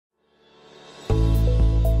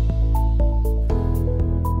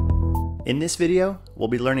In this video, we'll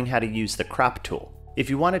be learning how to use the crop tool. If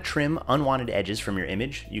you want to trim unwanted edges from your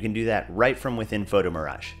image, you can do that right from within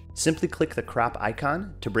PhotoMirage. Simply click the crop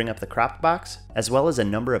icon to bring up the crop box, as well as a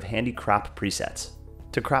number of handy crop presets.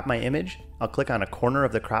 To crop my image, I'll click on a corner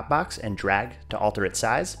of the crop box and drag to alter its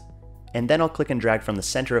size, and then I'll click and drag from the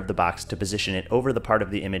center of the box to position it over the part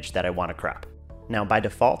of the image that I want to crop. Now by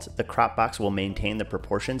default, the crop box will maintain the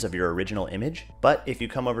proportions of your original image, but if you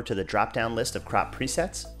come over to the drop-down list of crop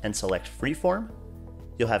presets and select Freeform,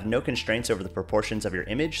 you'll have no constraints over the proportions of your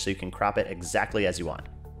image, so you can crop it exactly as you want.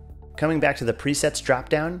 Coming back to the presets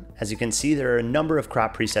drop-down, as you can see, there are a number of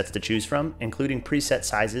crop presets to choose from, including preset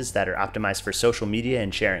sizes that are optimized for social media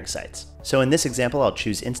and sharing sites. So in this example, I'll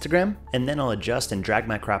choose Instagram, and then I'll adjust and drag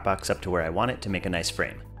my crop box up to where I want it to make a nice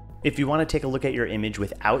frame. If you want to take a look at your image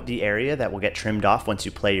without the area that will get trimmed off once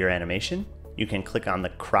you play your animation, you can click on the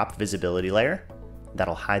crop visibility layer.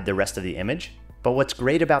 That'll hide the rest of the image. But what's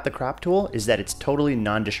great about the crop tool is that it's totally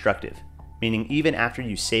non-destructive, meaning even after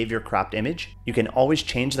you save your cropped image, you can always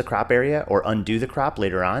change the crop area or undo the crop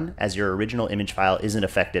later on, as your original image file isn't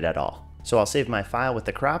affected at all. So I'll save my file with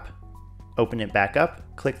the crop, open it back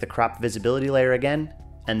up, click the crop visibility layer again,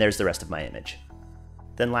 and there's the rest of my image.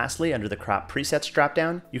 Then lastly, under the crop presets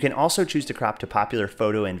dropdown, you can also choose to crop to popular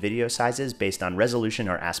photo and video sizes based on resolution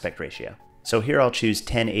or aspect ratio. So here I'll choose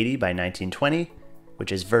 1080 by 1920,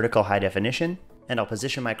 which is vertical high definition, and I'll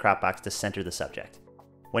position my crop box to center the subject.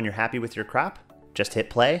 When you're happy with your crop, just hit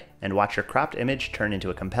play and watch your cropped image turn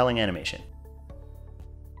into a compelling animation.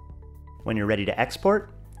 When you're ready to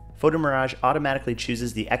export, PhotoMirage automatically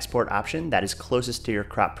chooses the export option that is closest to your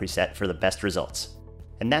crop preset for the best results.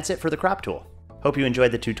 And that's it for the crop tool. Hope you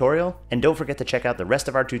enjoyed the tutorial, and don't forget to check out the rest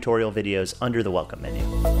of our tutorial videos under the welcome menu.